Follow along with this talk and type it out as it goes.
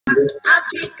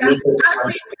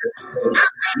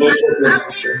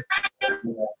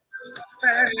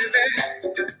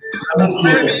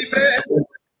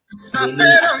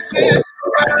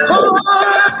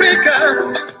Africa,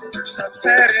 ça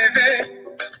fait rêver,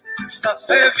 ça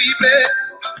fait vibrer,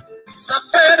 ça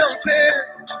fait danser.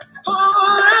 Oh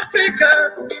Africa,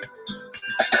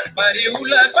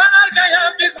 Bariula Bagaya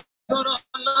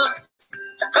Bizorona,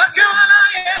 Bakawala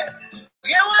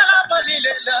Yewala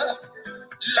Balilela,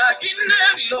 La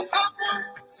Guinée, le Congo,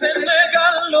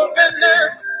 Sénégal, le Bénin,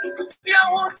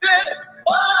 Yaoundé,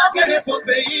 oh bien beau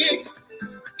pays.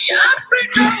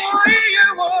 Africa, Africa,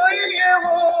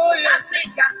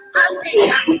 Africa,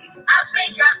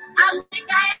 Africa,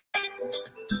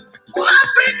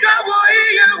 Africa,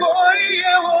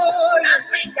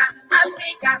 Africa,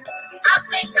 Africa,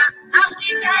 Africa,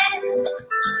 Africa,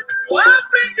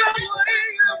 Africa,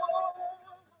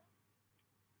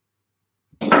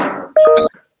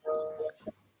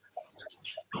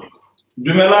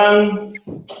 Dumelang,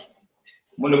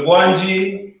 Munegwanji,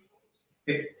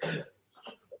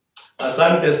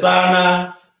 Asante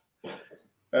Sana,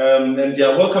 and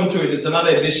yeah, welcome to it. It's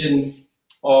another edition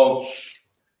of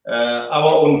our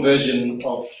own version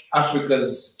of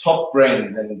Africa's top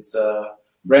brands, and it's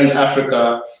Brand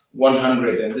Africa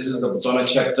 100, and this is the Botswana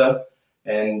chapter,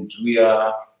 and we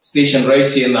are stationed right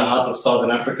here in the heart of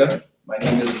Southern Africa. My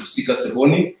name is Lusika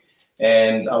Seboni,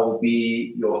 and I will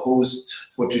be your host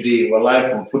for today. We're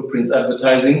live from Footprints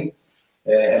Advertising,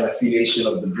 an affiliation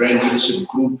of the Brand Leadership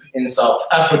Group in South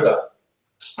Africa.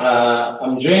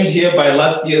 I'm joined here by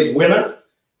last year's winner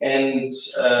and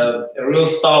a real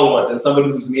stalwart and somebody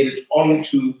who's made it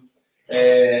onto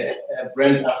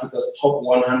Brand Africa's top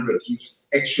 100. He's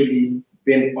actually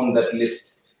been on that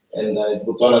list, and it's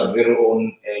Botswana's very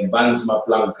own Bans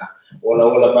Maplanka. Ola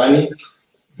Ola Bani.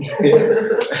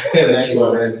 Nice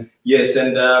one, man. Yes,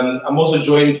 and I'm also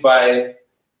joined by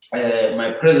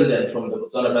my president from the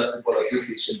Botswana Basketball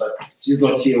Association, but she's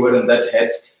not here wearing that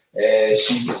hat.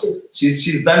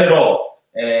 She's done it all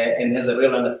and has a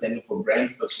real understanding for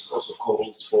brands, but she's also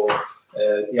co-host for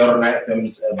Yarona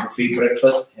FM's Buffet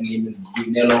Breakfast. Her name is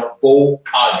Brunello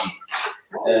Bo-Hardy.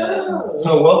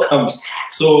 Welcome.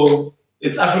 So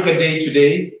it's Africa Day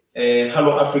today.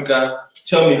 Hello, Africa.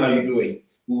 Tell me how you're doing.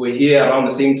 We were here around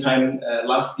the same time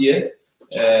last year,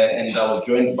 and I was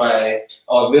joined by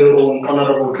our very own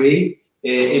Honorable Bay,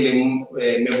 Elem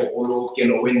Mebo Olo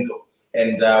Kenowendo,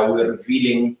 and we're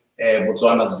revealing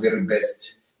Botswana's very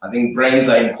best. I think brands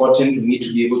are important. We need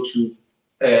to be able to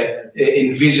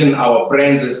envision our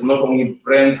brands as not only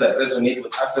brands that resonate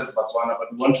with us as Botswana,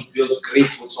 but we want to build great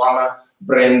Botswana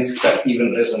brands that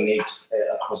even resonate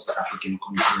across the African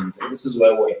continent. And this is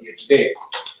why we're here today.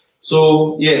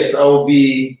 So yes, I will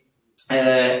be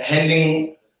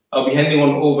handing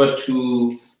on over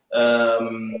to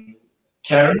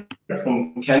Karen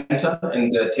from Canada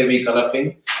and Tevi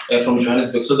Kalafin from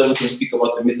Johannesburg, so that we can speak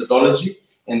about the methodology,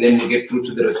 and then we'll get through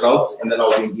to the results, and then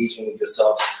I'll be engaging with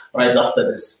yourselves right after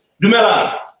this.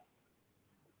 Dumela!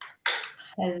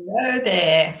 Hello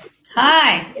there.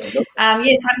 Hi.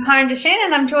 Yes, I'm Karen Deshen,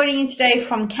 and I'm joining you today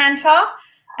from Kantar,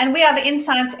 and we are the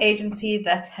insights agency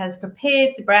that has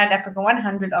prepared the Brand Africa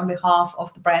 100 on behalf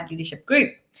of the Brand Leadership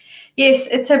Group. Yes,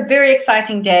 it's a very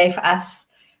exciting day for us,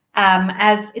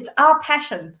 as it's our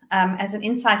passion as an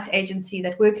insights agency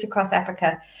that works across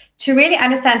Africa to really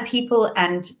understand people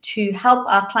and to help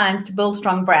our clients to build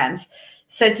strong brands.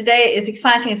 So today is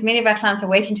exciting as many of our clients are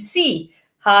waiting to see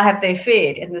how have they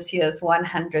fared in this year's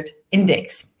 100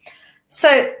 index.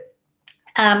 So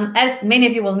as many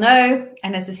of you will know,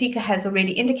 and as Lusika has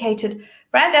already indicated,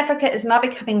 Brand Africa is now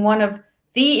becoming one of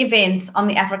the events on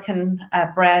the African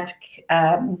brand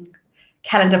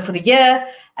calendar for the year.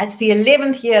 It's the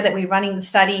 11th year that we're running the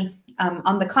study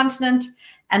on the continent,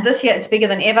 and this year it's bigger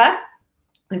than ever.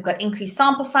 We've got increased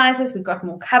sample sizes, we've got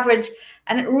more coverage,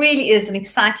 and it really is an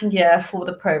exciting year for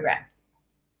the program.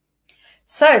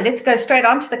 So let's go straight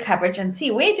on to the coverage and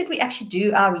see where did we actually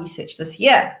do our research this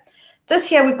year. This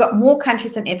year we've got more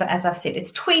countries than ever, as I've said.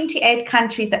 It's 28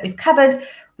 countries that we've covered.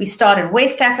 We started in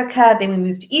West Africa, then we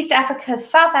moved to East Africa,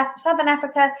 Southern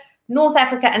Africa, North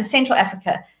Africa, and Central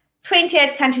Africa.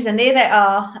 28 countries, and there they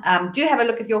are. Do have a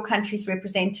look at your countries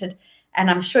represented, and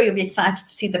I'm sure you'll be excited to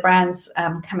see the brands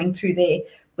coming through there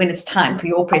when it's time for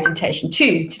your presentation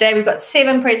too. Today we've got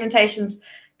 7 presentations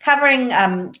covering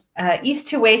east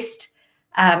to west,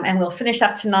 and we'll finish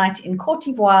up tonight in Cote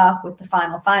d'Ivoire with the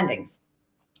final findings.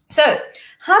 So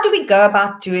how do we go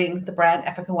about doing the Brand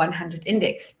Africa 100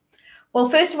 Index? Well,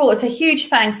 first of all, it's a huge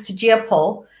thanks to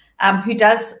Geopol, who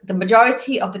does the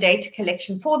majority of the data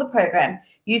collection for the program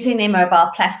using their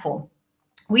mobile platform.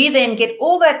 We then get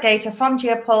all that data from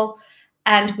Geopol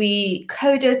and we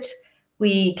code it,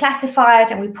 we classify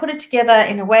it, and we put it together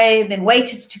in a way, then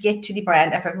weight it to get to the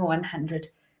Brand Africa 100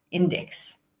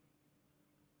 index.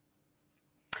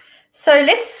 So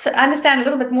let's understand a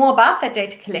little bit more about that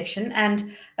data collection,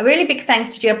 and a really big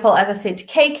thanks to Geopol, as I said, to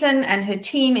Caitlin and her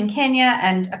team in Kenya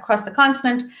and across the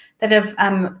continent that have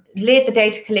led the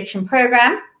data collection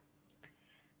program.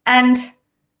 And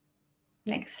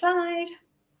next slide.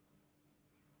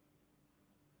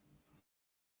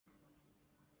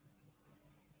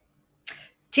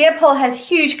 Geopol has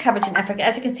huge coverage in Africa.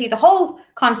 As you can see, the whole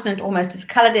continent almost is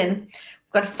colored in.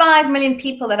 We've got 5 million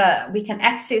people that we can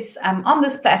access on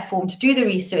this platform to do the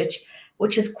research,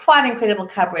 which is quite incredible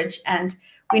coverage. And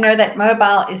we know that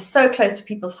mobile is so close to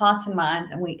people's hearts and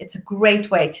minds, and it's a great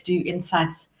way to do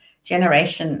insights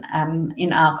generation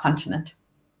in our continent.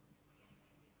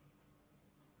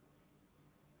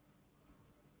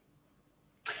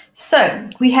 So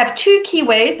we have 2 key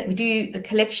ways that we do the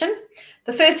collection.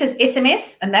 The first is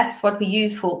SMS, and that's what we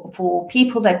use for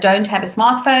people that don't have a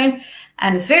smartphone.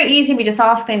 And it's very easy. We just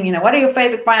ask them, you know, what are your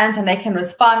favorite brands? And they can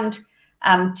respond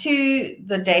to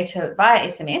the data via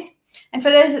SMS. And for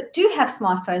those that do have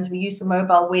smartphones, we use the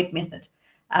mobile web method.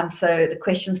 So the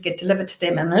questions get delivered to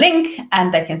them in a link,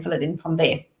 and they can fill it in from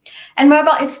there. And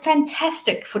mobile is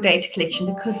fantastic for data collection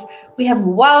because we have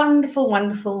wonderful,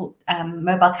 wonderful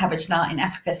mobile coverage now in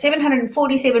Africa.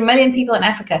 747 million people in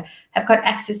Africa have got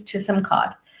access to a SIM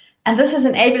card. And this is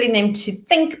enabling them to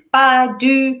think, buy,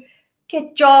 do,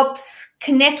 get jobs,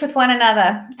 connect with one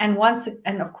another, and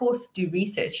of course, do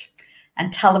research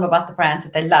and tell them about the brands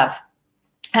that they love.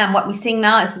 What we're seeing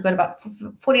now is we've got about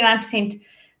 49%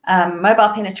 mobile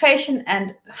penetration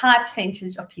and a high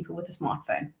percentage of people with a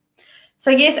smartphone. So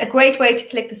yes, a great way to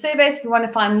collect the surveys. If you want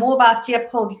to find more about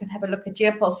Geopol, you can have a look at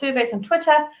Geopol surveys on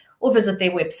Twitter or visit their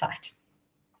website.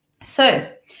 So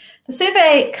the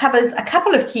survey covers a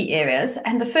couple of key areas,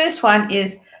 and the first one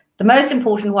is the most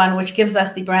important one, which gives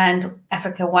us the Brand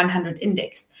Africa 100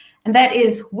 index, and that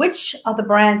is which are the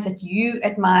brands that you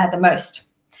admire the most.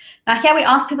 Now here we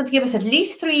ask people to give us at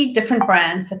least 3 different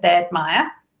brands that they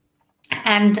admire,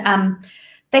 and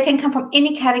they can come from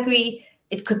any category.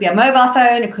 It could be a mobile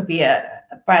phone, it could be a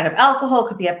brand of alcohol, it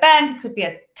could be a bank, it could be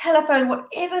a telephone,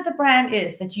 whatever the brand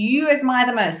is that you admire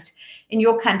the most in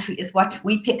your country is what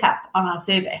we pick up on our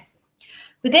survey.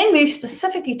 We then move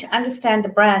specifically to understand the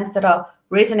brands that are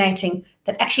resonating,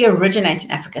 that actually originate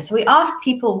in Africa. So we ask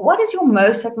people, what is your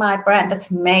most admired brand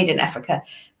that's made in Africa,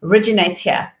 originates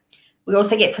here? We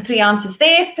also get for 3 answers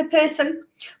there per person.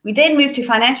 We then move to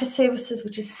financial services,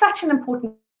 which is such an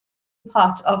important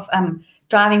part of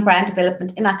driving brand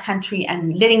development in our country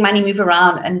and letting money move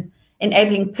around and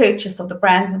enabling purchase of the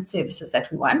brands and services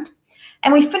that we want.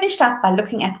 And we finished up by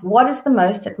looking at what is the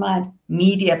most admired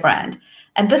media brand.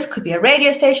 And this could be a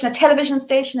radio station, a television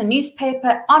station, a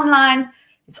newspaper, online.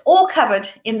 It's all covered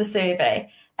in the survey.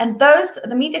 And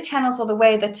the media channels are the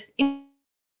way that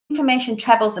information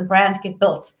travels and brands get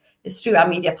built, is through our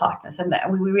media partners. And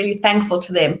we're really thankful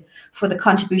to them for the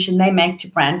contribution they make to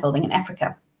brand building in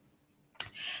Africa.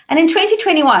 And in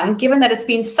 2021, given that it's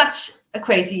been such a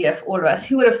crazy year for all of us,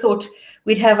 who would have thought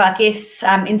we'd have our guests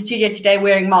in studio today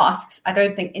wearing masks? I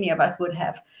don't think any of us would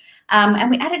have. And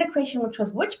we added a question, which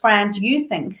was, which brand do you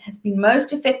think has been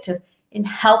most effective in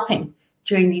helping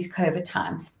during these COVID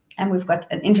times? And we've got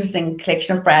an interesting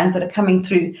collection of brands that are coming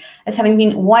through as having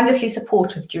been wonderfully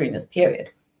supportive during this period.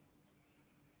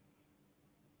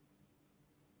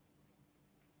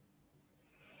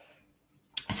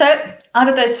 So out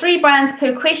of those 3 brands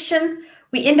per question,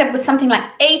 we end up with something like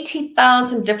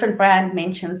 80,000 different brand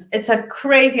mentions. It's a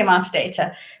crazy amount of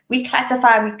data. We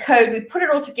classify, we code, we put it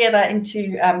all together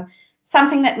into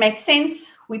something that makes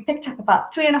sense. We picked up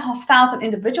about 3,500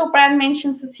 individual brand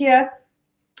mentions this year.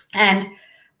 And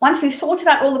once we've sorted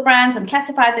out all the brands and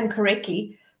classified them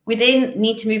correctly, we then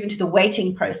need to move into the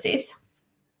weighting process.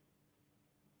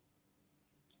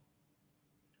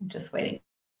 I'm just waiting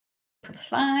for the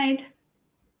slide.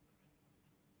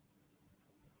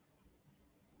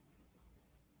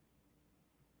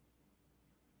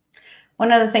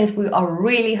 One of the things we are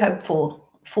really hopeful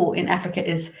for in Africa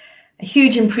is a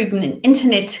huge improvement in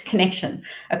internet connection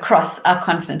across our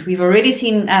continent. We've already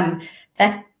seen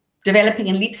that developing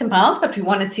in leaps and bounds, but we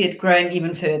want to see it growing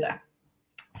even further.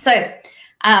 So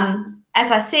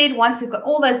as I said, once we've got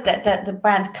all those the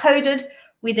brands coded,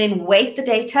 we then weight the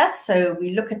data. So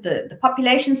we look at the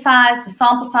population size, the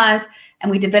sample size,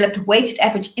 and we developed a weighted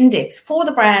average index for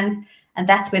the brands, and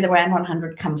that's where the Brand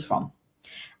 100 comes from.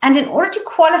 And in order to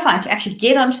qualify to actually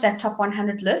get onto that top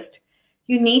 100 list,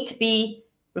 you need to be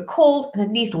recalled in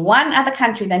at least one other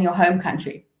country than your home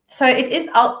country. So it is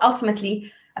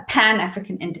ultimately a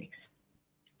pan-African index.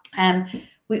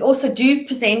 We also do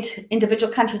present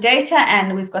individual country data,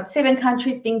 and we've got 7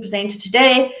 countries being presented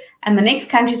today, and the next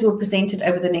countries will be presented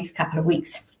over the next couple of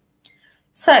weeks.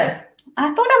 So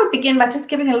I thought I would begin by just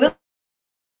giving a little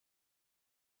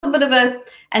bit of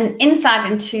an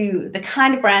insight into the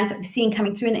kind of brands that we're seeing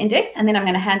coming through in the index, and then I'm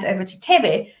going to hand over to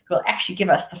Tebe, who will actually give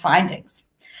us the findings.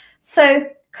 So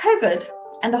COVID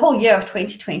and the whole year of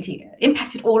 2020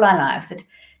 impacted all our lives.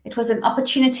 It was an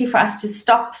opportunity for us to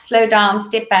stop, slow down,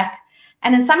 step back,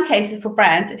 and in some cases for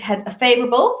brands, it had a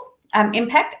favorable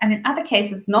impact, and in other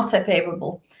cases, not so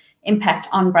favorable impact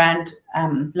on brand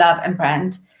love and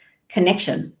brand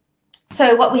connection.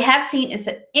 So what we have seen is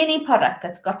that any product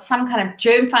that's got some kind of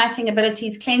germ-fighting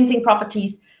abilities, cleansing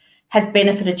properties, has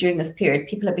benefited during this period.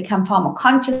 People have become far more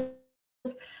conscious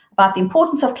about the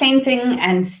importance of cleansing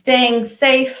and staying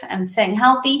safe and staying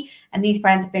healthy, and these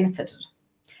brands have benefited.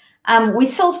 We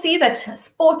still see that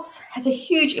sports has a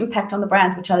huge impact on the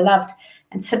brands, which are loved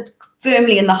and sit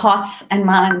firmly in the hearts and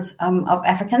minds of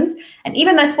Africans. And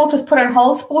even though sport was put on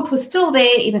hold, sport was still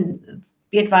there, even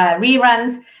be it via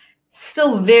reruns,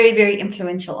 still very, very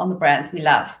influential on the brands we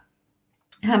love.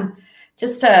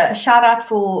 Just a shout out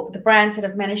for the brands that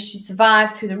have managed to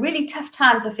survive through the really tough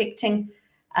times affecting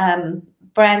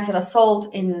brands that are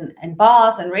sold in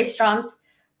bars and restaurants,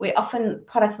 where often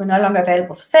products were no longer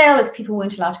available for sale as people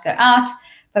weren't allowed to go out.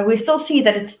 But we still see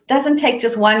that it doesn't take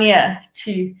just 1 year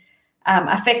to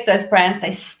affect those brands.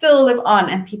 They still live on,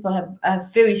 and people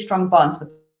have very strong bonds with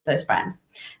those brands.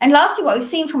 And lastly, what we've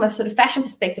seen from a sort of fashion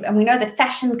perspective, and we know that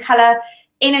fashion, color,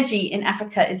 energy in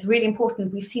Africa is really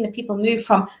important. We've seen that people move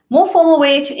from more formal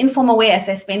wear to informal wear as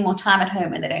they spend more time at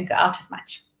home and they don't go out as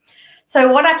much.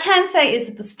 So what I can say is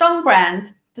that the strong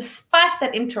brands, despite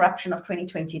that interruption of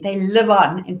 2020, they live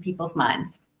on in people's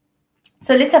minds.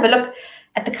 So let's have a look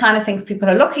at the kind of things people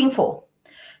are looking for.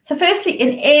 So firstly,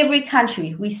 in every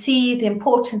country, we see the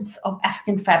importance of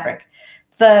African fabric.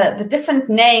 The different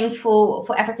names for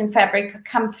African fabric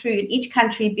come through in each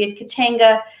country, be it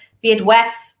Katenga, be it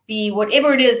wax, be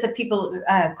whatever it is that people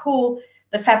call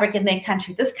the fabric in their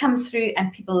country. This comes through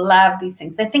and people love these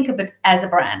things. They think of it as a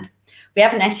brand. We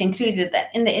haven't actually included that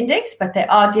in the index, but they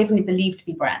are definitely believed to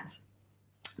be brands.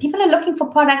 People are looking for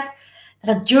products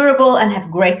that are durable and have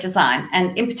great design.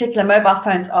 And in particular, mobile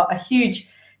phones are a huge,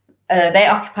 they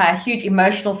occupy a huge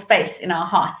emotional space in our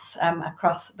hearts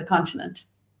across the continent.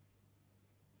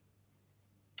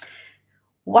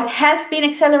 What has been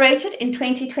accelerated in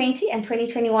 2020 and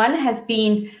 2021 has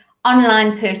been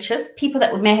online purchase. People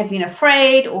that may have been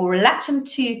afraid or reluctant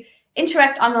to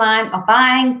interact online are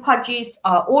buying produce,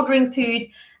 are ordering food,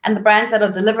 and the brands that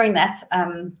are delivering that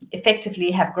effectively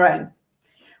have grown.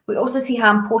 We also see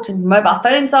how important mobile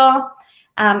phones are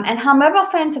and how mobile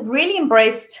phones have really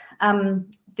embraced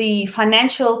the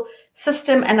financial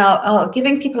system and are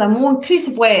giving people a more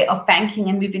inclusive way of banking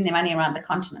and moving their money around the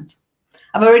continent.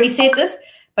 I've already said this,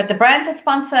 but the brands that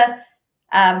sponsor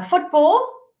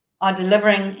football are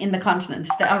delivering in the continent.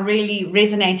 They are really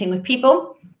resonating with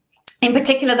people. In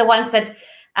particular, the ones that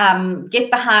get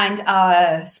behind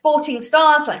our sporting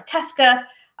stars like Tusker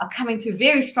are coming through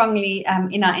very strongly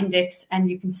in our index. And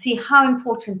you can see how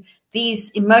important these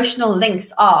emotional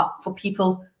links are for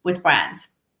people with brands.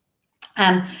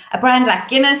 A brand like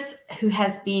Guinness, who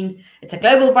has been, it's a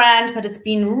global brand, but it's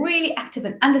been really active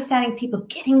in understanding people,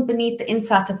 getting beneath the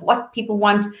insights of what people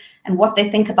want and what they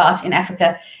think about in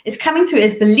Africa, is coming through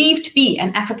as believed to be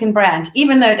an African brand,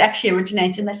 even though it actually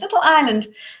originates in that little island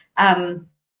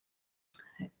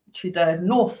to the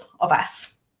north of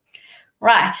us.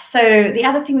 Right, so the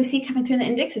other thing we see coming through in the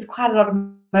index is quite a lot of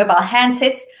mobile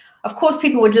handsets. Of course,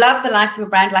 people would love the likes of a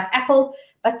brand like Apple,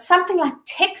 but something like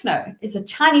Techno is a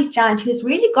Chinese giant who has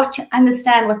really got to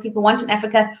understand what people want in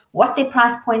Africa, what their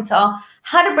price points are,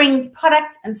 how to bring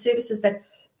products and services that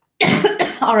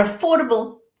are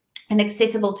affordable and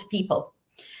accessible to people.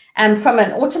 And from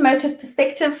an automotive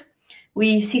perspective,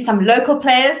 we see some local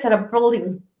players that are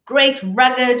building great,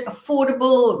 rugged,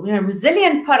 affordable,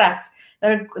 resilient products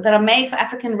that are made for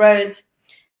African roads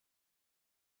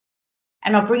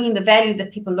and are bringing the value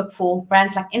that people look for.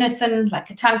 Brands like Innocent, like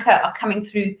Katanka are coming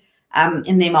through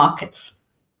in their markets.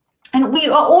 And we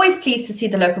are always pleased to see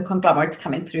the local conglomerates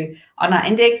coming through on our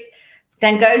index.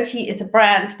 Dangote is a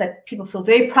brand that people feel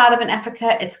very proud of in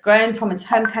Africa. It's grown from its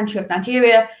home country of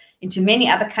Nigeria into many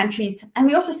other countries. And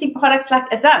we also see products like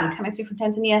Azam coming through from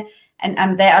Tanzania,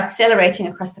 and they are accelerating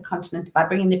across the continent by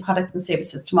bringing their products and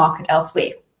services to market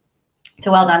elsewhere.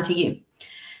 So well done to you.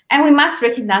 And we must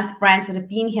recognize the brands that have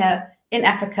been here in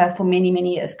Africa for many,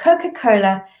 many years.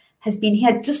 Coca-Cola has been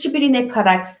here distributing their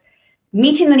products,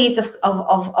 meeting the needs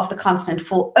of the continent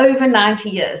for over 90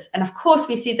 years. And of course,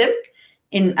 we see them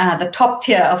in the top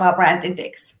tier of our brand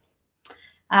index.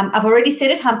 I've already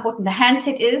said it, how important the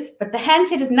handset is, but the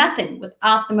handset is nothing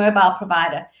without the mobile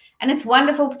provider. And it's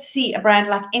wonderful to see a brand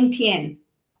like MTN,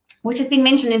 which has been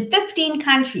mentioned in 15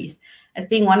 countries as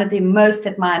being one of the most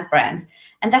admired brands.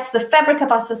 And that's the fabric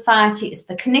of our society, it's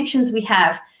the connections we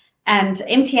have. And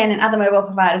MTN and other mobile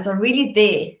providers are really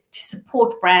there to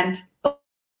support brand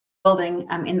building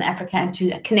in Africa and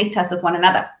to connect us with one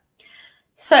another.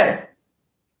 So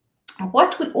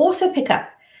what we also pick up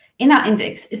in our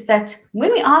index is that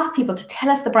when we ask people to tell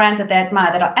us the brands that they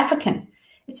admire that are African,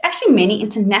 it's actually many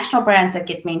international brands that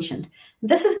get mentioned.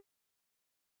 This is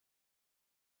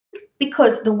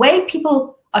because the way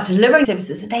people are delivering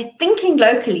services, they're thinking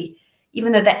locally,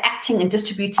 even though they're acting and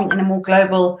distributing in a more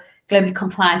globally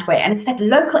compliant way. And it's that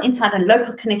local insight and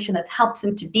local connection that helps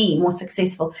them to be more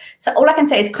successful. So all I can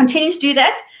say is continue to do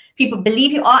that. People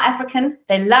believe you are African.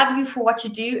 They love you for what you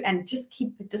do, and just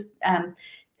keep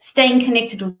staying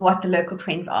connected with what the local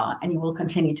trends are, and you will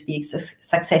continue to be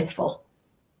successful.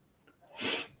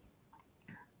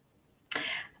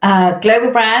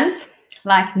 Global brands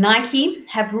like Nike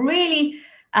have really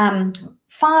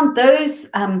found those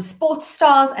sports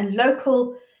stars and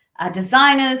local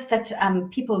designers that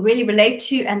people really relate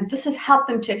to, and this has helped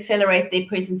them to accelerate their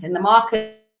presence in the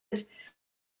market.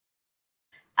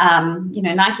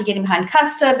 Nike getting behind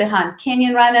Custer, behind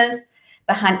Kenyan runners,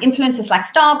 behind influencers like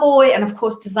Starboy, and of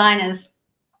course designers,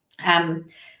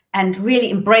 and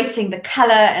really embracing the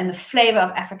color and the flavor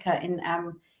of Africa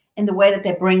in the way that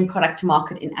they bring product to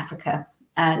market in Africa.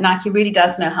 Nike really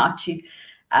does know how to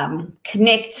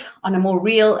connect on a more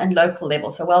real and local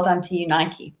level. So well done to you,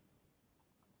 Nike.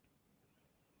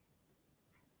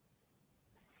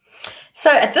 So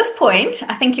at this point,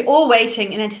 I think you're all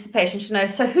waiting in anticipation to know,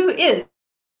 so who is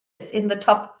in the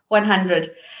top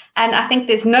 100? And I think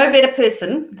there's no better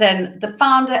person than the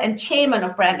founder and chairman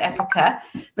of Brand Africa,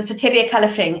 Mr. Tebie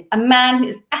Kalafeng, a man who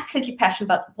is absolutely passionate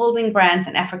about building brands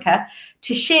in Africa,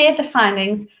 to share the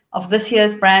findings of this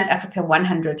year's Brand Africa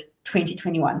 100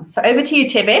 2021. So over to you,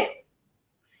 Tebie.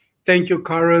 Thank you,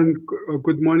 Karen.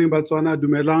 Good morning, Botswana.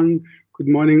 Dumelang. Good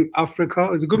morning,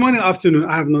 Africa. Good morning, afternoon.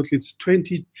 I have noticed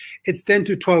it's 10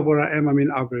 to 12 where I am. I'm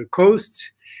in Ivory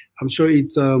Coast. I'm sure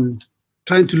it's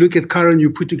trying to look at Karen,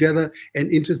 you put together an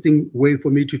interesting way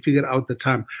for me to figure out the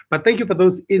time. But thank you for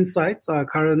those insights,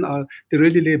 Karen. They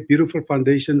really lay a beautiful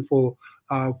foundation for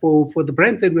the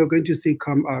brands that we're going to see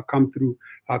come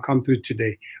through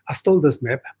today. I stole this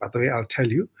map, by the way, I'll tell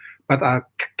you, but I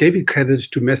gave it credit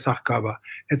to Mesach Kaba.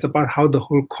 It's about how the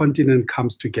whole continent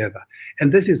comes together.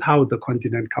 And this is how the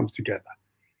continent comes together.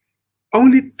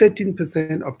 Only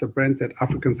 13% of the brands that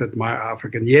Africans admire are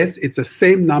African. Yes, it's the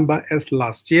same number as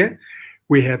last year.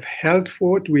 We have held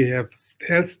fort, we have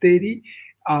held steady,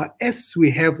 as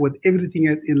we have with everything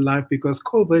else in life, because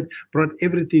COVID brought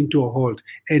everything to a halt.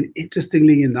 And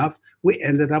interestingly enough, we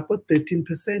ended up with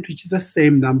 13%, which is the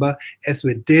same number as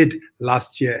we did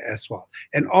last year as well.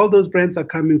 And all those brands are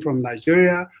coming from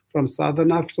Nigeria, from South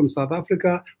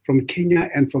Africa, from Kenya,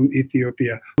 and from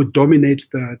Ethiopia, who dominates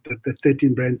the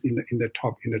 13 brands in the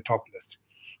top list.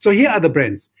 So here are the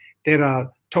brands that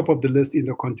are top of the list in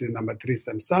the continent. Number 3,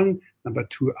 Samsung. Number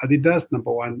 2, Adidas.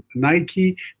 Number 1,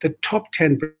 Nike. The top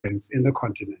 10 brands in the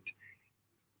continent.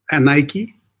 And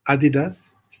Nike, Adidas,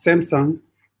 Samsung,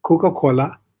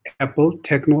 Coca-Cola, Apple,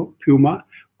 Techno, Puma.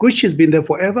 Gucci has been there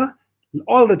forever.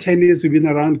 All the 10 years we've been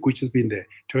around, Gucci has been there.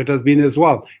 Toyota's been as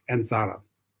well, and Zara.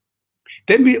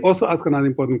 Then we also ask another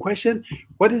important question.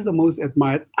 What is the most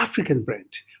admired African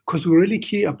brand? Because we're really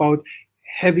key about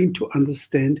having to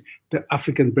understand the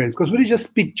African brands. Because when we just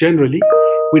speak generally,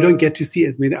 we don't get to see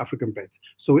as many African brands.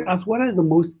 So we ask, what is the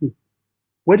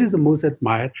most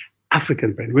admired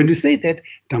African brand? When we say that,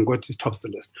 Dangote tops the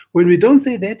list. When we don't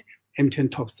say that,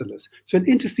 MTN tops the list. So an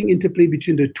interesting interplay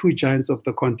between the two giants of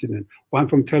the continent, one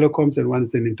from telecoms and one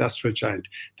is an industrial giant,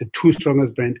 the two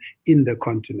strongest brands in the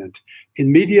continent.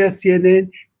 In media,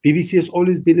 CNN, BBC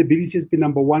has been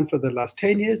number 1 for the last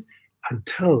 10 years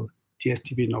until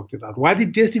DSTV knocked it out. Why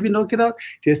did DSTV knock it out?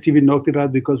 DSTV knocked it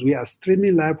out because we are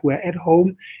streaming live, we're at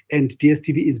home, and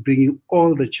DSTV is bringing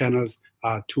all the channels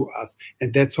to us.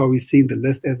 And that's why we're seeing the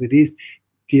list as it is.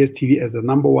 DSTV as the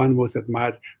number 1 most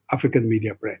admired African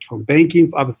media brand. From banking,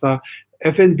 Absa,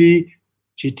 FNB,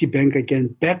 GT Bank again,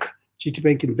 back. GT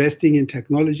Bank investing in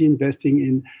technology, investing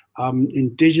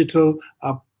in digital,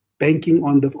 banking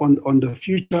on the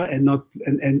future, and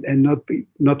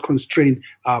not constrained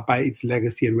by its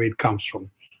legacy and where it comes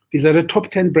from. These are the top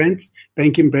 10 brands,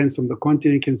 banking brands from the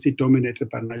continent. You can see dominated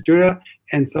by Nigeria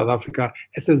and South Africa.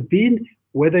 As has been,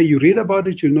 whether you read about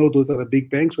it, you know those are the big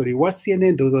banks. When you watch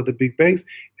CNN, those are the big banks,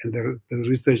 and the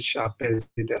research bears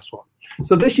it as well.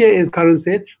 So this year, as Karen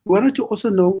said, we wanted to also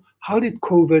know how did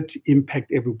COVID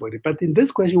impact everybody. But in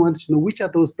this question, we wanted to know which are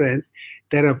those brands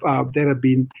that have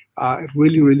been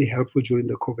really, really helpful during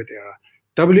the COVID era.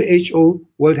 WHO,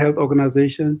 World Health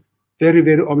Organization, very,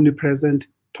 very omnipresent,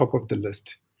 top of the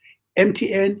list.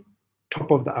 MTN,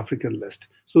 top of the African list.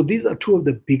 So these are two of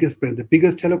the biggest brands, the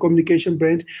biggest telecommunication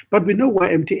brand. But we know why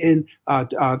MTN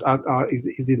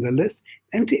is in the list.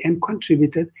 MTN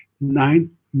contributed 9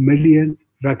 million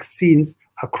vaccines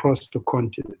across the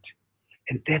continent.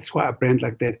 And that's why a brand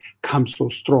like that comes so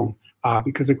strong,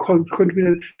 because it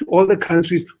contributed to all the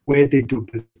countries where they do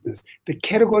business. The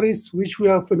categories which we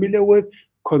are familiar with: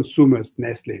 consumers,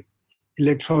 Nestle;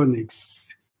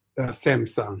 electronics,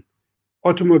 Samsung;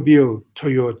 automobile,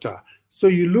 Toyota. So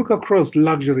you look across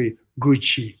luxury,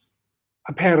 Gucci;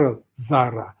 apparel,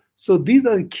 Zara. So these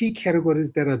are the key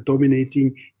categories that are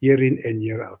dominating year in and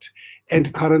year out.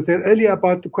 And Karen said earlier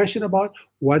about the question about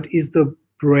what is the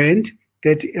brand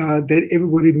that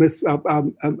everybody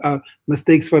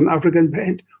mistakes for an African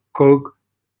brand: Coke,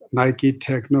 Nike,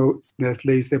 Techno,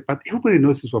 Nestle. But everybody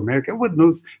knows it's from America. Everybody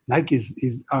knows Nike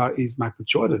is Michael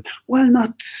Jordan. Well,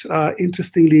 not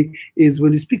interestingly, is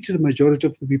when you speak to the majority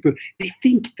of the people, they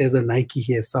think there's a Nike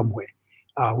here somewhere,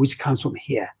 which comes from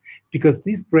here. Because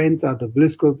these brands are the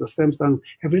Vliscos, the Samsungs,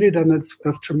 have really done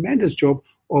a tremendous job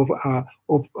of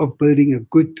building a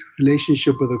good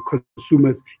relationship with the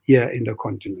consumers here in the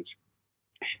continent.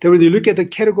 Then when you look at the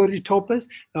category toppers,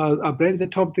 brands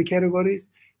that top the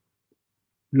categories: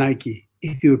 Nike,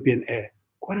 Ethiopian Air.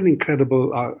 What an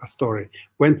incredible story.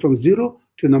 Went from 0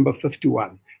 to number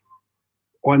 51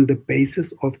 on the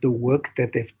basis of the work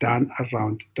that they've done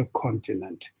around the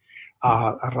continent,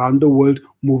 around the world,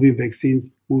 moving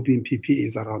vaccines, moving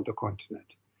PPEs around the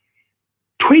continent.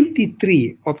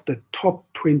 23 of the top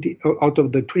 20, out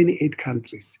of the 28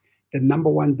 countries, the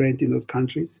 #1 brand in those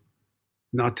countries,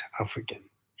 not African.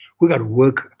 We got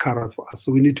work cut out for us.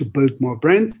 So we need to build more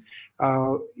brands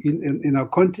in our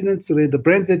continent, so that the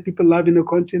brands that people love in the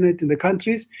continent, in the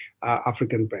countries, are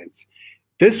African brands.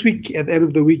 This week, at the end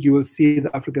of the week, you will see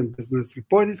the African Business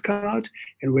Report is coming out.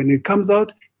 And when it comes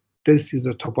out, this is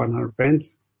the top 100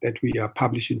 brands that we are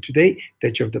publishing today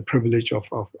that you have the privilege of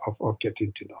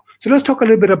getting to know. So let's talk a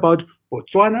little bit about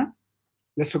Botswana.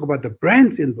 Let's talk about the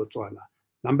brands in Botswana.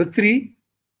 Number 3,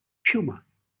 Puma.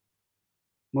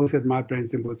 Most admired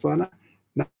brands in Botswana.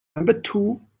 Number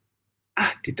 2,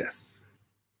 Adidas.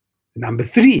 Number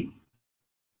 3,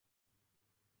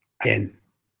 again,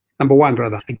 number 1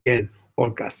 rather, again,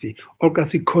 Olkasi.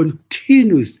 Olkasi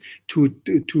continues to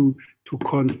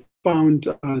confound,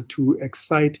 to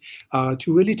excite,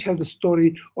 to really tell the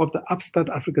story of the upstart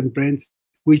African brands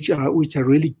which are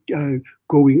really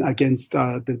going against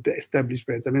the established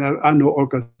brands. I mean, I know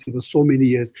Olkasi for so many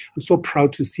years. I'm so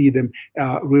proud to see them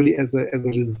really as a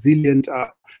resilient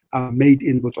made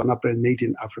in Botswana brand, made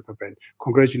in Africa brand.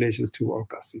 Congratulations to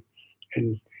Olkasi,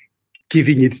 and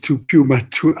giving it to Puma,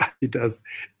 to Adidas,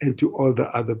 and to all the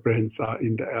other brands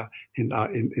in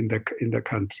the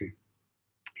country.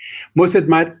 Most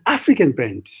admired African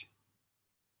brand,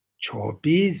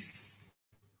 Chobis.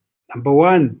 Number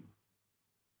 1,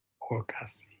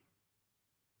 Olkasi.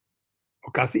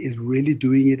 Olkasi is really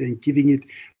doing it and giving it,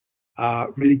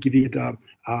 really giving it to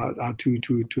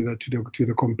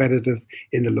the competitors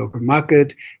in the local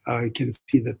market. You can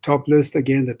see the top list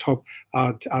again, the top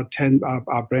 10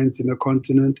 brands in the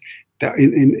continent,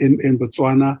 in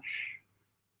Botswana.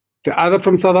 They're either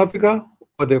from South Africa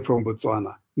or they're from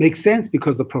Botswana. Makes sense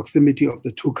because the proximity of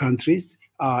the two countries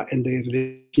and the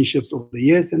relationships over the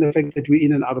years, and the fact that we're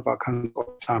in and out of our country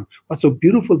all the time. What's so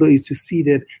beautiful, though, is to see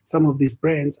that some of these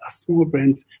brands are small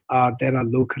brands that are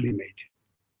locally made.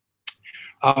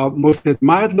 Most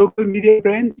admired local media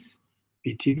brands,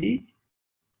 BTV,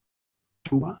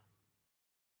 Tuma,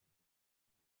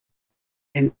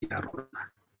 and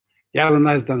Yarona. Yarona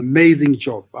has done an amazing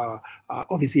job.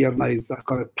 Obviously, Yarona has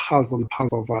got a pulse on the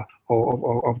pulse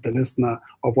of the listener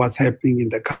of what's happening in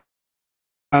the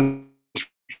country.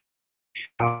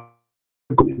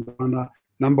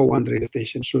 #1 radio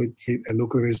station, so it's a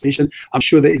local radio station. I'm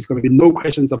sure there is going to be no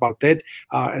questions about that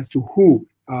as to who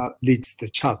leads the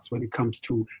charts when it comes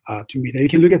to media. You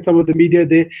can look at some of the media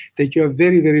there that you are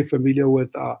very, very familiar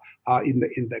with in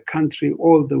the country,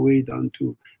 all the way down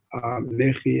to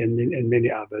Lehi and many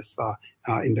others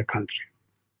in the country.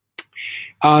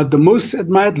 The most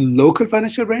admired local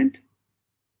financial brand,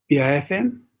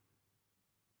 BIFM,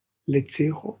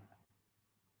 Letshego,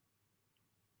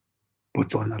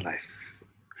 Botswana Life.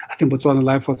 I think Botswana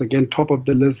Life was again top of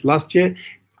the list last year.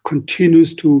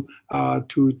 Continues to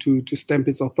stamp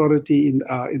its authority in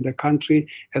the country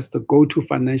as the go-to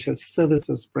financial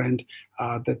services brand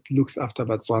that looks after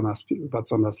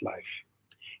Botswana's life.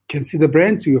 You can see the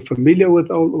brands. You're familiar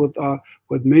with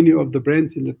many of the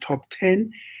brands in the top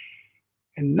 10,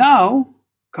 and now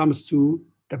comes to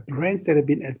the brands that have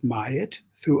been admired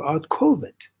throughout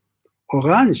COVID: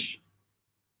 Orange,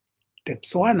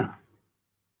 Botswana,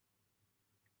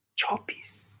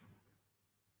 Choppies.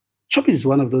 Choppies is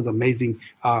one of those amazing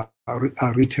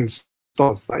retail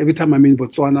stores. Every time I'm in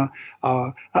Botswana,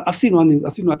 I've seen one.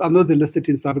 I know they listed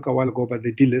in South Africa a while ago, but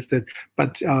they delisted.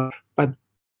 But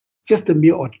just the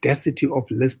mere audacity of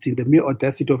listing, the mere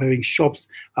audacity of having shops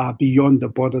beyond the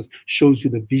borders shows you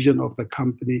the vision of the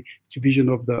company, the vision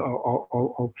of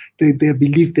their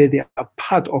belief that they are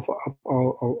part of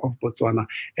Botswana.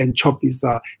 And Choppies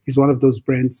is one of those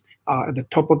brands at the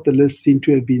top of the list, seem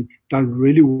to have been done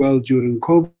really well during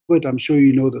COVID. I'm sure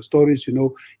you know the stories. You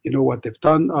know what they've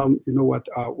done. You know what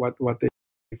they've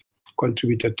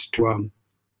contributed to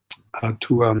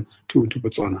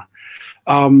Botswana.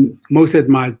 Most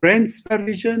admired brands per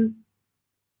region: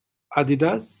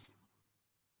 Adidas.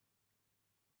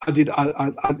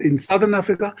 In Southern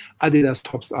Africa, Adidas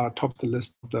tops the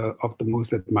list of the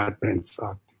most admired brands.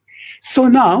 So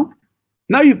now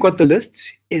you've got the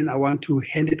list, and I want to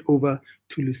hand it over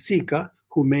to Lusika,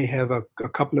 who may have a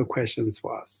couple of questions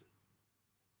for us.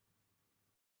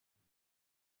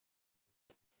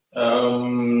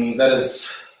 That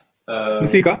is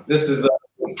Lusika? This is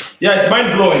it's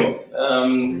mind-blowing.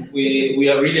 We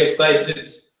are really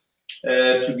excited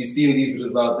to be seeing these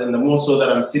results, and the more so that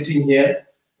I'm sitting here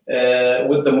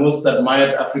with the most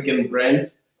admired African brand,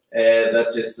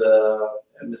 that is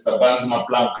Mr. Banz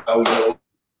Maplanka.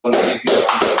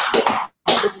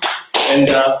 And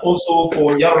also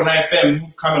for Yaron FM,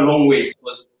 who've come a long way,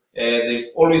 because they've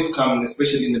always come,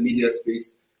 especially in the media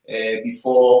space,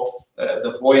 before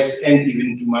The Voice and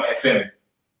even Duma FM.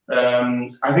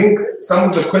 I think some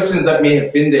of the questions that may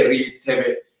have been there, really,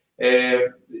 Tebe,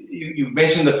 you've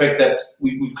mentioned the fact that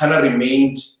we've kind of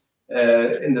remained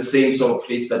in the same sort of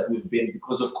place that we've been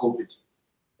because of COVID.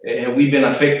 Have we been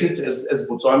affected as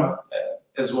Botswana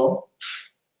as well?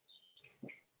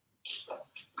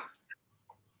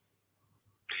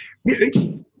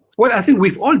 Well, I think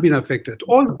we've all been affected.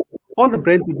 All the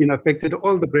brands have been affected.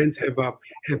 All the brands have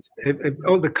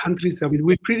all the countries. I mean,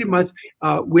 we pretty much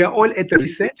we are all at the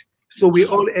reset. So we're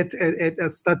all at a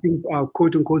starting,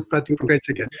 quote unquote, starting from scratch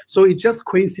again. So it's just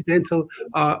coincidental,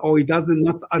 or it doesn't,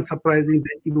 not unsurprising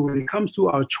that even when it comes to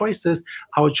our choices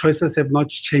have not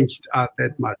changed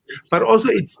that much. But also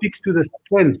it speaks to the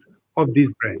strength of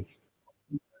these brands.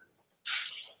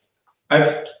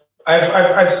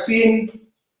 I've seen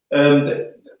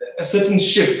a certain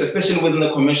shift, especially within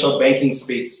the commercial banking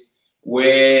space,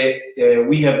 where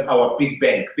we have our big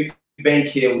bank. Big bank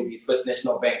here would be First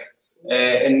National Bank.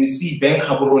 And we see Bank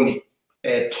Gaborone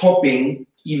topping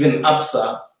even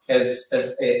ABSA as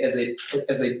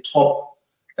a top,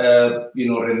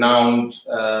 renowned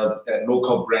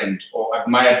local brand or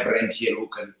admired brand here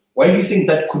locally. Why do you think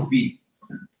that could be?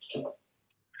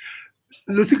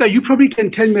 Lusika, you probably can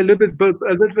tell me a little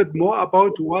bit more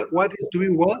about what is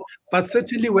doing well. But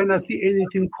certainly, when I see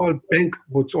anything called Bank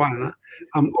Botswana,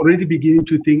 I'm already beginning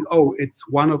to think, oh, it's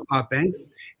one of our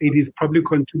banks. It is probably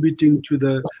contributing to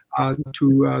the to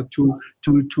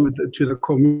the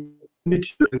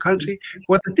community, to the country.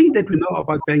 What the thing that we know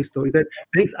about banks, though, is that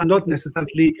banks are not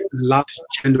necessarily loved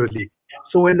generally.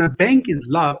 So when a bank is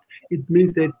loved, it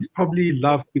means that it's probably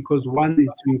loved because one,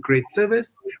 it's doing great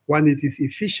service, one, it is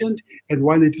efficient, and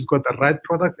one, it has got the right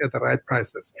products at the right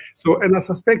prices. So, and I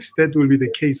suspect that will be the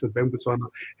case with Bank Botswana,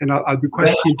 and I'll be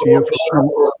quite keen to hear from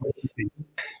you.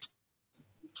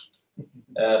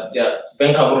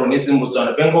 Bank Gaborone is in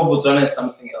Botswana. Bank of Botswana is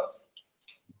something else.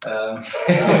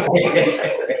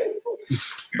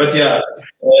 But yeah,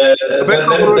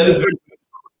 that is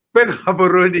Bank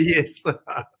Gaborone, yes.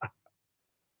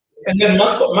 And then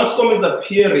Mascom is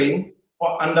appearing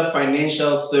under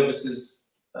financial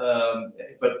services,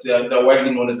 but they're widely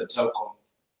known as a telecom.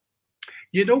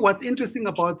 You know what's interesting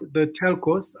about the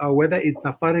telcos, whether it's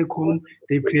Safaricom,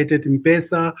 they've created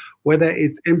M-Pesa, whether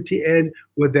it's MTN,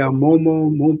 with their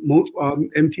Momo,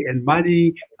 MTN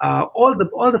Money, all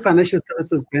the financial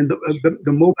services brand,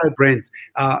 the mobile brands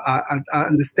are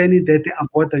understanding that they are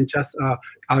more than just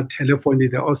telephony.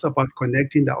 They're also about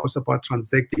connecting. They're also about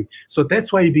transacting. So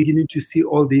that's why you're beginning to see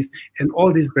all these, and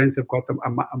all these brands have got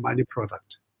a money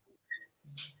product.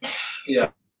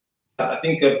 Yeah, I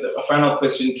think a final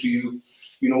question to you.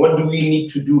 What do we need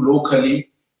to do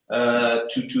locally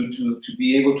to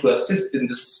be able to assist in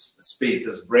this space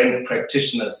as brand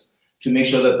practitioners to make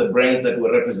sure that the brands that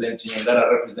we're representing and that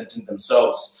are representing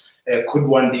themselves could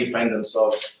one day find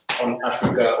themselves on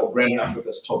Africa or Brand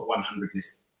Africa's top 100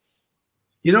 list?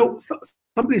 You know,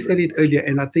 somebody said it earlier,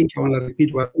 and I think I want to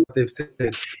repeat what they've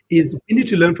said, is we need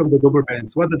to learn from the global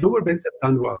brands. What the global brands have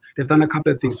done well, they've done a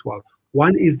couple of things well.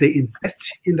 One is they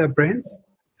invest in their brands.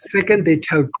 Second, they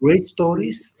tell great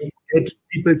stories that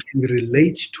people can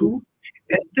relate to.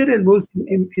 And third and most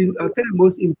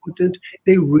important,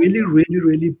 they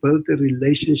really build a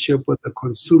relationship with the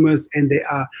consumers, and they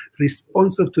are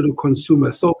responsive to the consumer.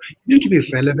 So you need to be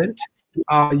relevant.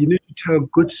 You need to tell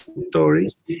good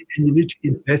stories, and you need to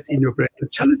invest in your brand. The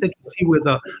challenge that you see with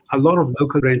a lot of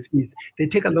local brands is they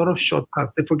take a lot of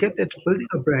shortcuts. They forget that building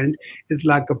a brand is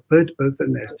like a bird builds a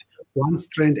nest, one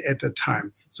strand at a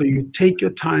time. So you take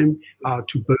your time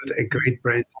to build a great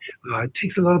brand. It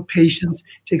takes a lot of patience,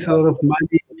 takes a lot of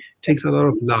money, takes a lot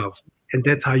of love. And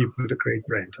that's how you build a great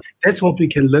brand. That's what we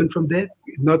can learn from that,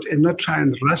 not try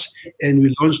and rush and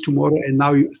we launch tomorrow and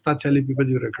now you start telling people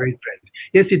you're a great brand.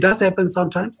 Yes, it does happen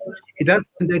sometimes. It does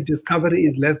happen that discovery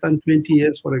is less than 20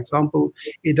 years, for example.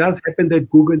 It does happen that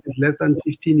Google is less than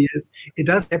 15 years. It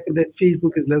does happen that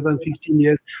Facebook is less than 15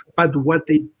 years. But what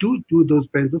they do, those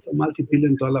brands, those are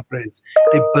multi-billion-dollar brands.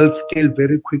 They build scale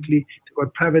very quickly. They've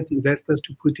got private investors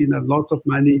to put in a lot of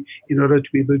money in order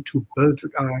to be able to build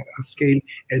a scale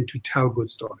and to tell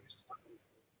good stories.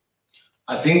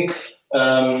 I think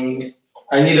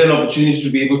I need an opportunity to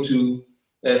be able to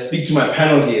speak to my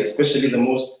panel here, especially the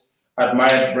most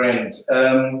admired brand.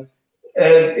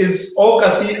 Is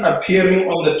Okasi appearing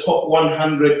on the top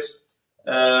 100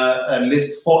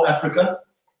 list for Africa?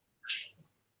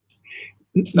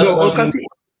 No,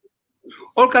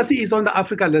 Okasi is on the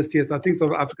Africa list, yes, I think it's on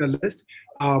the Africa list.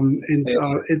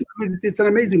 It's an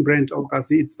amazing brand,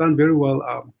 Okasi. It's done very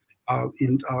well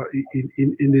in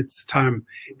its time.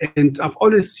 And I've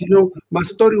always, my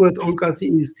story with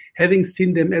Okasi is having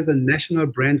seen them as a national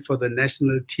brand for the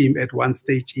national team at one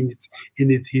stage in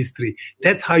its history.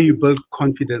 That's how you build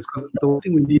confidence. Because the one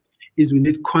thing we need is we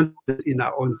need confidence in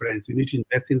our own brands. We need to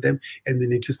invest in them and we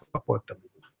need to support them.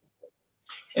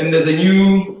 And there's a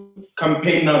new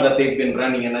campaign now that they've been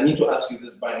running, and I need to ask you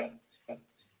this, Bunny,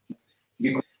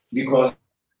 because it's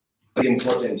very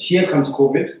important. Here comes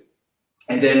COVID,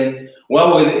 and then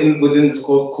while within this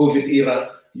COVID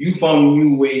era, you found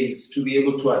new ways to be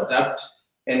able to adapt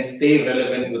and stay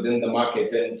relevant within the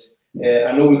market. And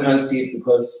I know we can't see it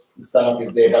because the stomach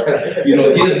is there, but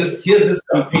here's this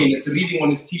campaign. It's reading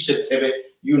on his T-shirt,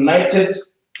 United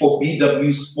for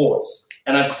BW Sports,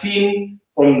 and I've seen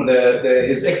from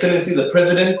His Excellency the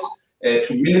President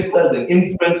to ministers and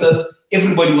influencers,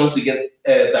 everybody wants to get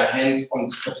their hands on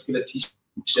this particular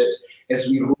T-shirt as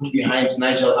we root behind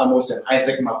Nigel Amos and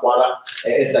Isaac Makwala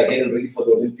as they're getting ready for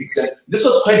the Olympics. And this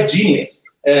was quite genius.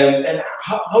 And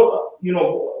how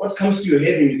what comes to your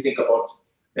head when you think about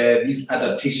these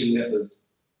adaptation methods?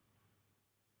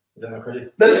 Is that okay?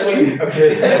 That's fine.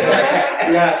 Okay.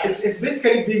 Yeah, it's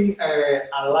basically being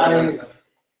alive.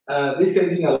 Basically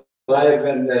being alive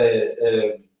and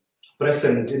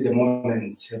present in the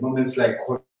moments like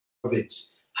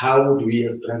COVID. How would we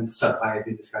as brands survive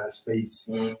in this kind of space?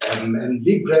 And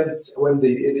big brands, when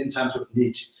they in times of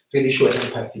need, really show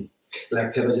empathy,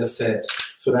 like Teva just said,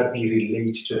 so that we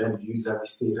relate to the end user, we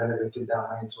stay relevant in their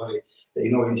minds.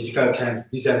 In difficult times,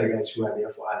 these are the guys who are there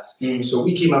for us. So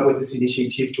we came up with this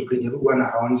initiative to bring everyone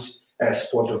around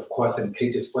sport, of course, and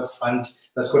create a sports fund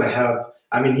that's going to help.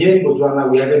 I mean, here in Botswana,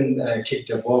 we haven't kicked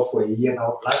the ball for a year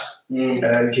now plus. You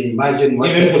can imagine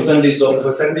even for Sunday soccer.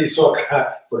 For Sunday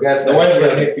soccer, for guys, the wives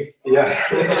are happy.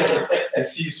 Yeah. And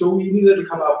see, so we needed to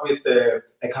come up with a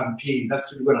campaign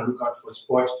that's really going to look out for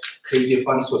sport, create a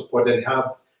fund for sport, and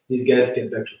help these guys get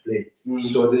back to play.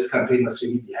 So this campaign was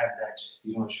really behind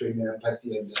that, showing their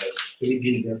empathy and really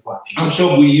being there for people. I'm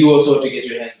sure you also to get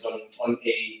your hands on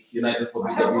a United for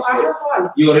BW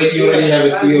Sport. You already have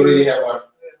it. You already have one.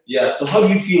 Yeah. So how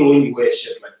do you feel when you wear a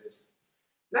shirt like this?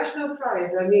 National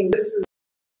pride. I mean, this is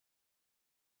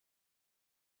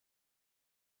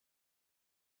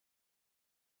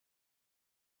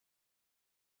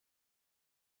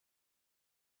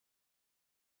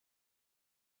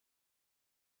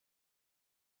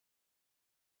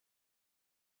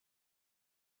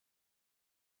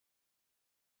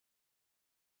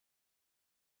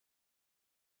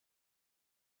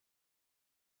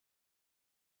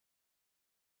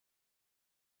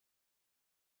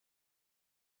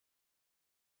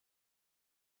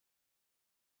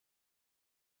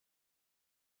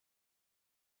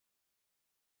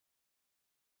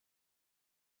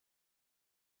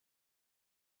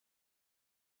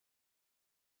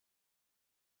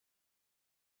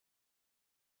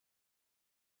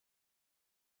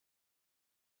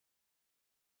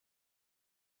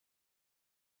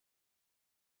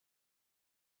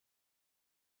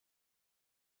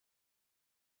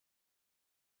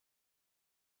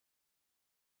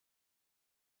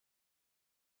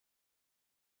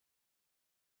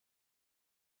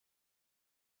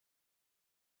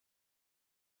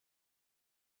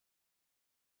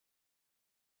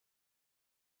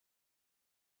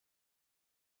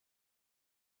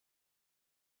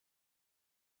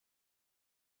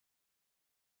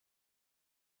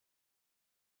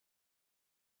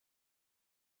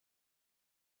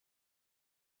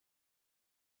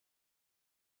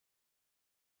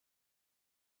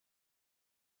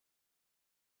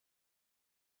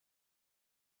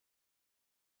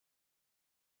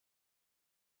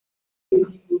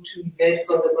to events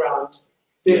on the ground.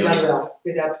 They've done well.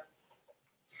 Big up.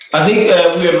 I think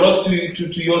we are lost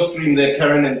to your stream there,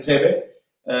 Karen and Tebe.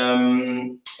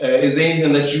 Is there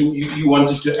anything that you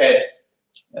wanted to add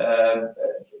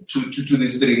to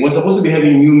this stream? We're supposed to be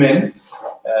having new men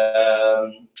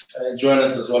join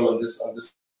us as well on this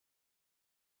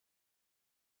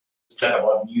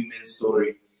about new men's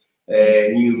story.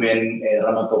 New men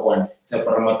Ramatokwan, Tsepa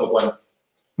Ramatokwan.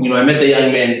 You know, I met the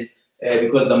young man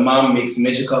because the mom makes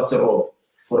magical syrup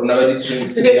for nobody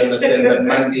drinks. So you understand that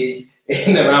Monday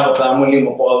in around family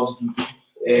marketing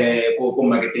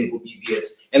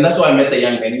BBS. And that's why I met the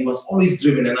young man. He was always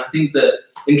driven, and I think the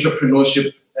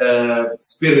entrepreneurship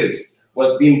spirit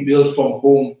was being built from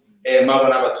home. 10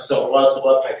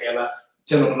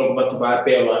 o'clock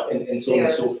and so on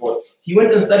and so forth. He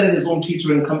went and started his own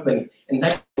catering company, and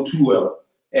that went too well.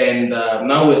 And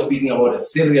now we're speaking about a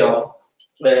serial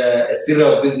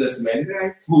businessman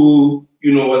who,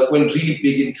 you know, went really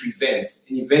big into events.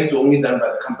 And events were only done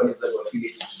by the companies that were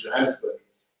affiliated to Johannesburg.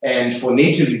 And for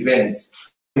native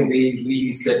events, they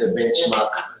really set a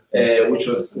benchmark, which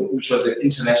was an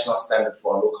international standard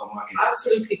for our local market.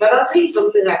 Absolutely. But I'll tell you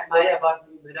something I admire about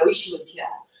Nuba. I wish he was here.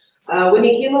 When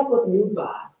he came up with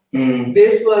Nuba,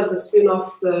 this was a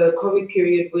spin-off the COVID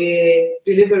period where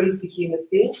deliveries became a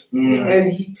thing,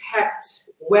 and he tapped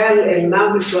well, and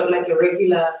now he's got like a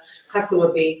regular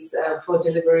customer base for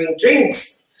delivering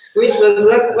drinks, which was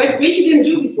which he didn't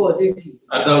do before, didn't he?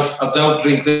 Adult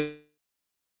drinks.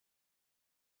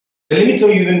 Let me tell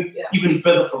you even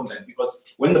further from that,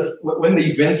 because when the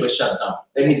events were shut down,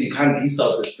 that means he can't lease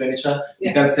out his furniture,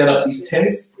 he can't set up these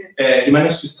tents. He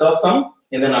managed to sell some,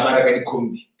 and then Abaragadi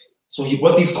Kombi. So he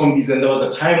bought these combis, and there was a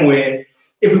time where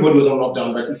everybody was on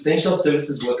lockdown, but essential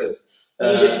services workers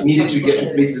needed to get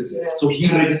to places. So he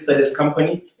registered his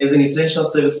company as an essential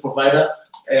service provider,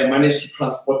 managed to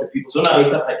transport the people. So now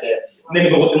it's like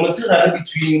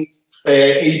between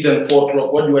 8 and 4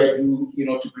 o'clock, what do I do, you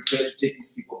know, to prepare to take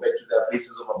these people back to their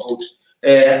places of abode?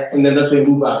 And then that's when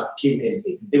Nuba came in.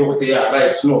 They were there,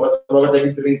 right? So, what I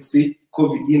drink, see,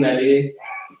 COVID,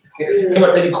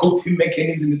 coping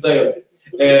mechanism,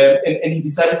 and he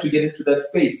decided to get into that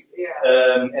space.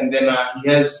 And then he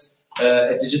has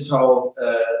a digital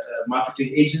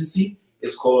marketing agency.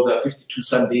 It's called 52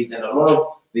 Sundays, and a lot of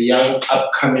the young,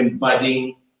 upcoming,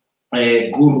 budding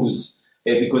gurus,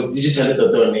 because digital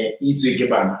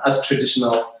as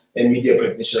traditional media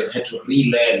practitioners had to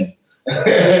relearn what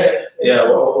you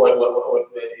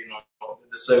know,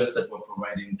 the service that we're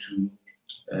providing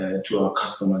to our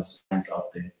customers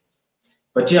out there.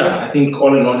 But yeah, I think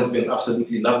all in all, it's been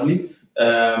absolutely lovely.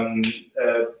 There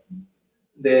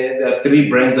are 3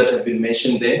 brands that have been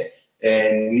mentioned there,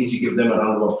 and we need to give them a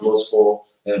round of applause for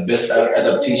best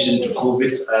adaptation to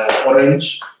COVID.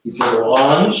 Orange, he said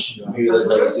orange, maybe that's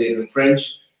how you say it in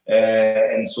French.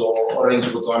 And so Orange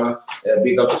Botswana,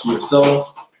 big up to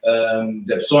yourself.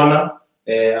 Botswana,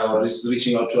 I was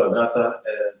reaching out to Agatha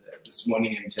this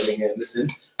morning and telling her, listen,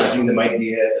 I think there might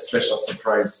be a special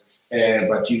surprise.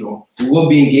 But you know, we will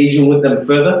be engaging with them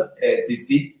further,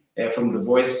 Tsitsi, from the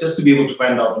voice, just to be able to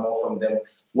find out more from them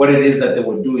what it is that they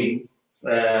were doing,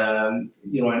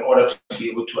 you know, in order to be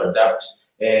able to adapt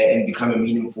and become a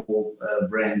meaningful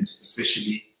brand,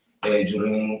 especially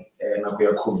during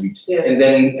COVID. And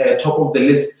then top of the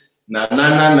list,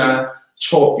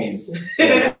 Choppies.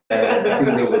 I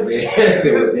think they were there.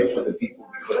 They were there for the people,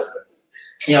 because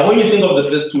yeah, when you think of the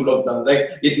first 2 lockdowns,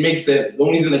 like, it makes sense. The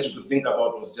only thing that you could think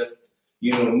about was just,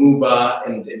 you know, Nuba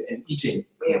and eating.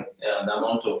 The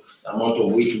amount of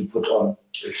weight we put on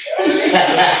during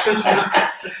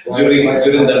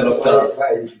that lockdown.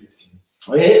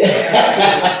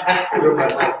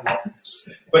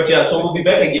 But yeah, so we'll be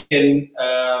back again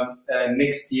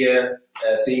next year,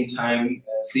 same time,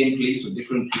 same place, or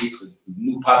different place, with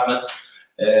new partners,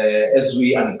 as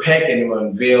we unpack and we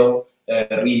unveil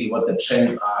really what the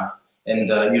trends are, and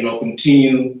you know,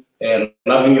 continue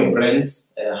loving your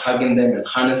brands, hugging them and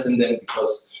harnessing them,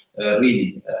 because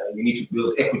really you need to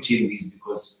build equity in these,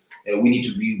 because we need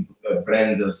to view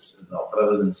brands as our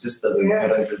brothers and sisters and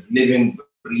parents, as living,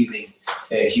 breathing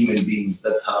human beings.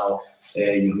 That's how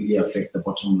you really affect the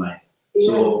bottom line.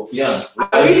 So yeah,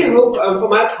 I really hope, for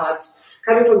my part,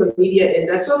 coming from the media end,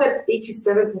 I saw that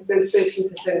 87%,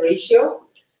 13% ratio.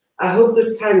 I hope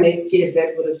this time next year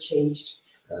that would have changed.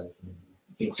 I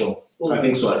think so. I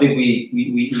think so. I think we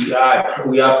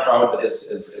are proud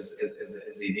as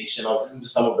a nation. I was listening to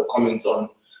some of the comments on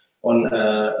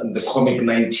the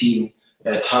COVID-19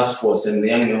 task force, and the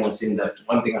young man was saying that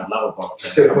one thing I love about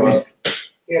COVID-19.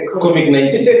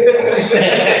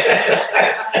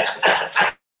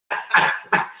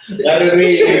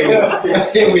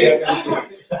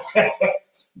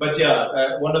 But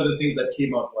yeah, one of the things that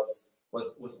came out was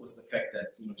the fact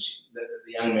that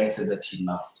the young man said that he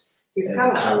loved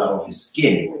the color of his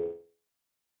skin,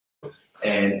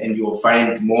 and you will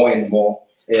find more and more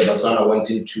Botswana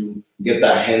wanting to get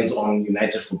their hands on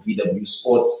United for VW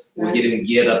Sports. We're getting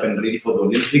geared up and ready for the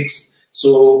Olympics.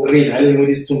 So make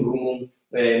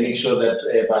sure that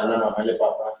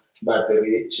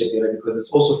because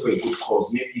it's also for a good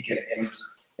cause. Maybe you can end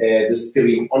this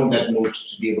theory on that note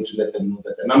to be able to let them know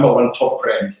that the #1 top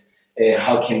brand,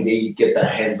 how can they get their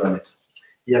hands on it?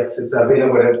 Yes, it's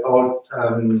available at all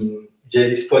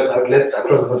JD Sports outlets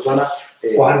across Botswana.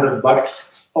 $400.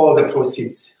 All the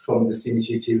proceeds from this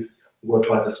initiative go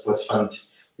towards the sports fund.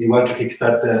 We want to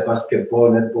kickstart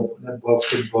basketball, netball,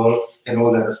 football, and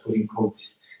all other sporting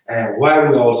codes. While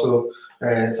we're also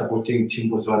supporting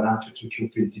Team Botswana to Tokyo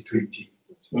 2020.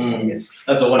 Yes,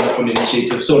 that's a wonderful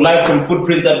initiative. So live from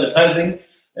Footprints Advertising,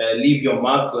 leave your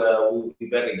mark. We'll be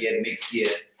back again next year.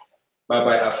 Bye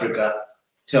bye, Africa.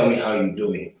 Tell me how you're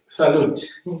doing. Salute.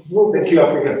 Thank you,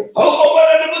 Africa.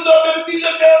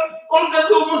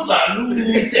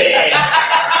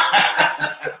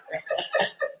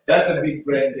 That's a big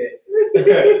brand there.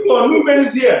 Oh, Nuben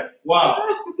is here. Wow.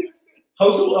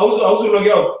 How's you log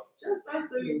out?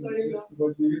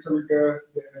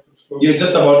 You're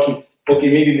just about to. Okay,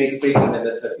 maybe make space and then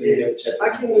let's have a chat. I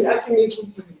can make it.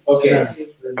 Okay.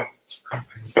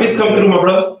 Please come through, my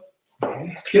brother.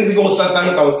 Kenzi go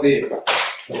I'll say.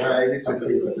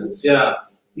 Yeah.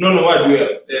 No, what do you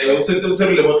have?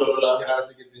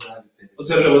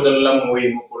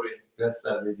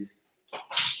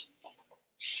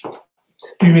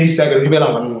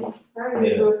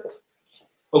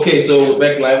 Okay, so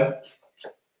back live.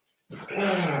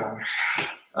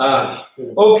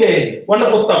 Okay,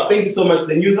 wonderful stuff. Thank you so much,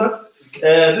 the user.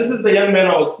 This is the young man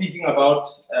I was speaking about.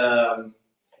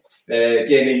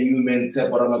 Again, a new man, I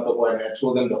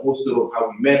told them the whole story of how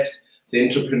we met, the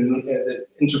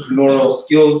entrepreneurial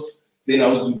skills. Then I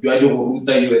was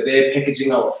you were there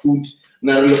packaging our food. And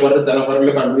then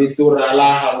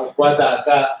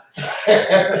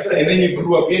you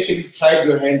grew up. You actually tried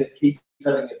your hand at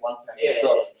catering at one time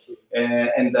yourself.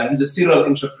 And he's a serial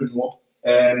entrepreneur.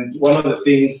 And one of the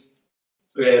things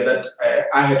that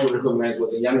I had to recognize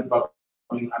was a young buck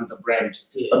under brand.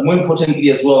 But more importantly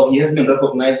as well, he has been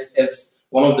recognized as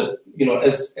one of the,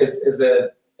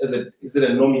 as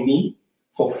a nominee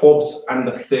for Forbes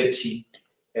under 30.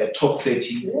 Top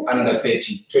 30, under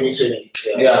 30. 2020.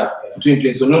 Yeah,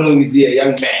 2020. So not only is he a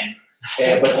young man,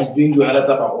 but he's doing the other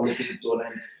type of politics.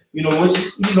 We want to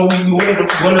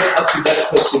ask you that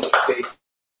question and say,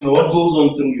 what goes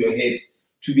on through your head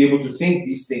to be able to think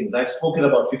these things? I've spoken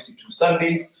about 52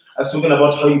 Sundays. I've spoken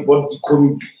about how you bought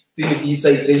the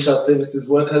essential services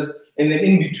workers, and then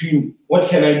in between, what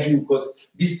can I do? Because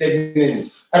this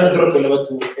statement, I don't drop a lot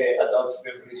to adult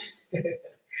beverages.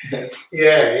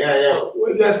 Yeah.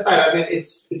 Well, yes, I mean,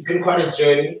 it's been quite a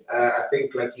journey. I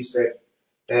think, like you said,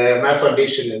 my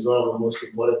foundation is one of the most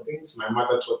important things. My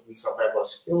mother taught me survival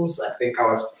skills. I think I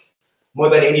was, more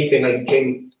than anything, I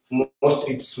became more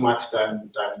street smart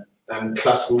than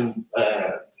classroom,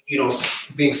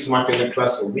 being smart in the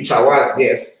classroom, which I was,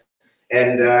 yes.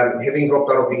 And having dropped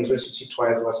out of university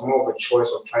twice was more of a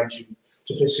choice of trying to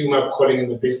pursue my calling in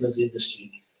the business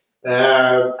industry.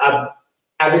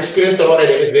 I've experienced a lot at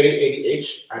a very early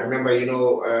age. I remember,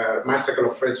 my circle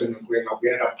of friends when we were growing up, we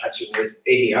ended up touching was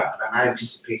earlier than I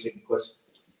anticipated because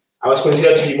I was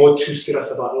considered to be more too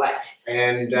serious about life.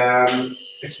 And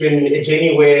it's been a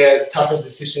journey where toughest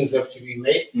decisions have to be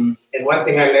made. And one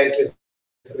thing I learned is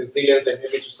resilience and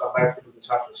maybe to survive through the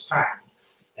toughest time.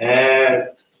 And,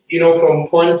 from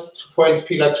point to point,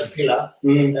 pillar to pillar,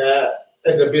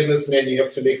 as a businessman, you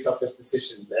have to make toughest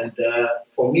decisions. And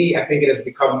for me, I think it has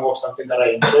become more something that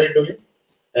I enjoy doing.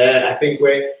 I think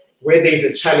where there's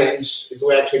a challenge is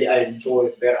where actually I enjoy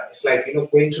it better. It's like,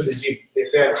 going to the gym. They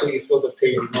say until you feel the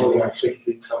pain, you're actually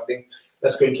doing something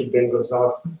that's going to bring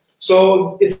results.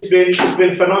 So it's been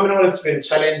phenomenal. It's been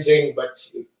challenging, but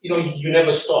you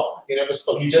never stop. You never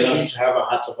stop. You just need to have a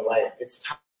heart of a lion. It's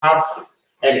tough,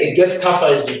 and it gets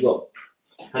tougher as you go.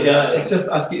 Yeah, it's just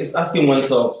asking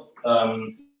oneself,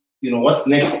 what's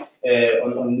next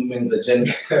on women's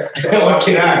agenda? What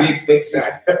can we expect?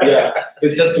 Yeah,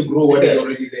 it's just to grow what is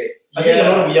already there. I think a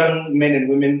lot of young men and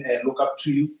women look up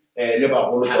to you. So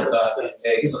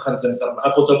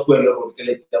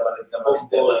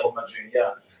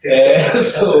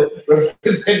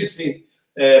representing,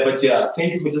 but yeah,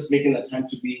 thank you for just making the time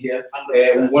to be here.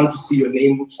 We want to see your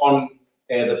name on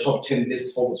the top 10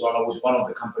 list for Botswana with one of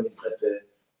the companies that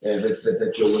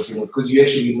that you're working with, because you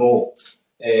actually know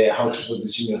how to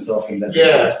position yourself in that.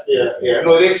 Yeah.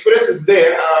 No, the experience is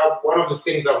there. One of the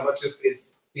things I've noticed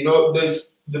is,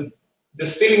 there's the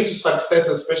ceiling to success,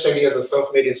 especially as a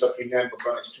self-made entrepreneur in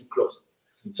Botswana, is too close.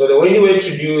 So the only way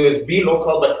to do is be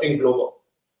local but think global.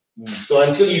 So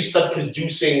until you start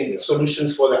producing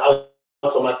solutions for the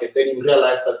outer market, then you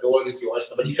realize that the world is your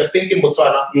oyster. But if you're thinking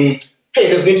Botswana, hey,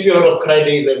 there's going to be a lot of cry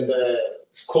days and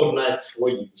cold nights for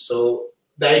you. So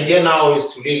the idea now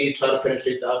is to really try to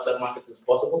penetrate the outside markets as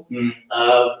possible.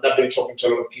 I've been talking to a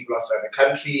lot of people outside the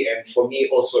country, and for me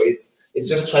also, it's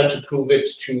just trying to prove it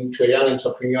to a young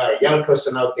entrepreneur, a young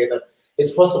person out there, that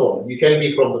it's possible. You can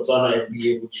be from Botswana and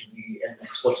be able to be an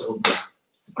exportable brand.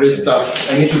 Great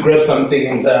stuff. I need to grab something,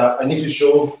 and I need to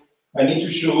show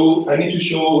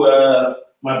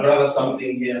my brother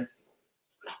something here,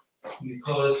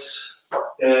 because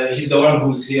he's the one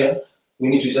who's here. We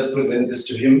need to just present this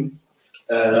to him.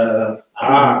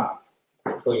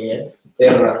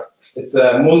 It's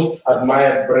a most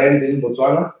admired brand in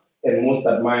Botswana and most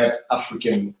admired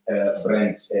African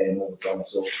brand in Botswana.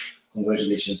 So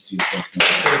congratulations to yourself.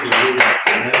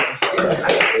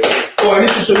 Oh, I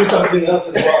need to show you something else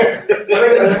as well.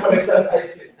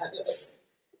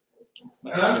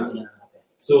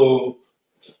 So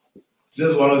this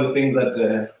is one of the things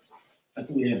that I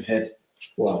think we have had.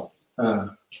 Wow.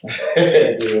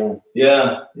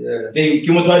 Yeah.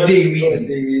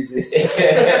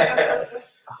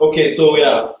 Okay, so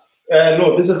yeah.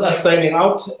 No, this is us signing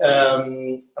out.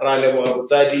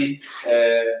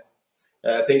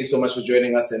 Thank you so much for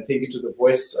joining us, and thank you to The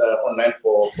Voice Online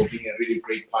for being a really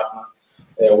great partner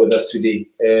with us today.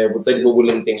 And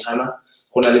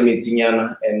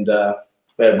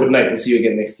good night. We'll see you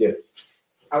again next year.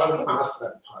 I was going to ask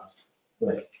that part.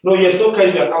 Right. No, you're so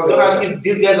kind. I was going to ask if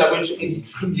these guys are going to eat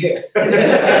from here.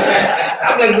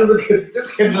 I'm like,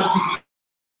 this cannot be.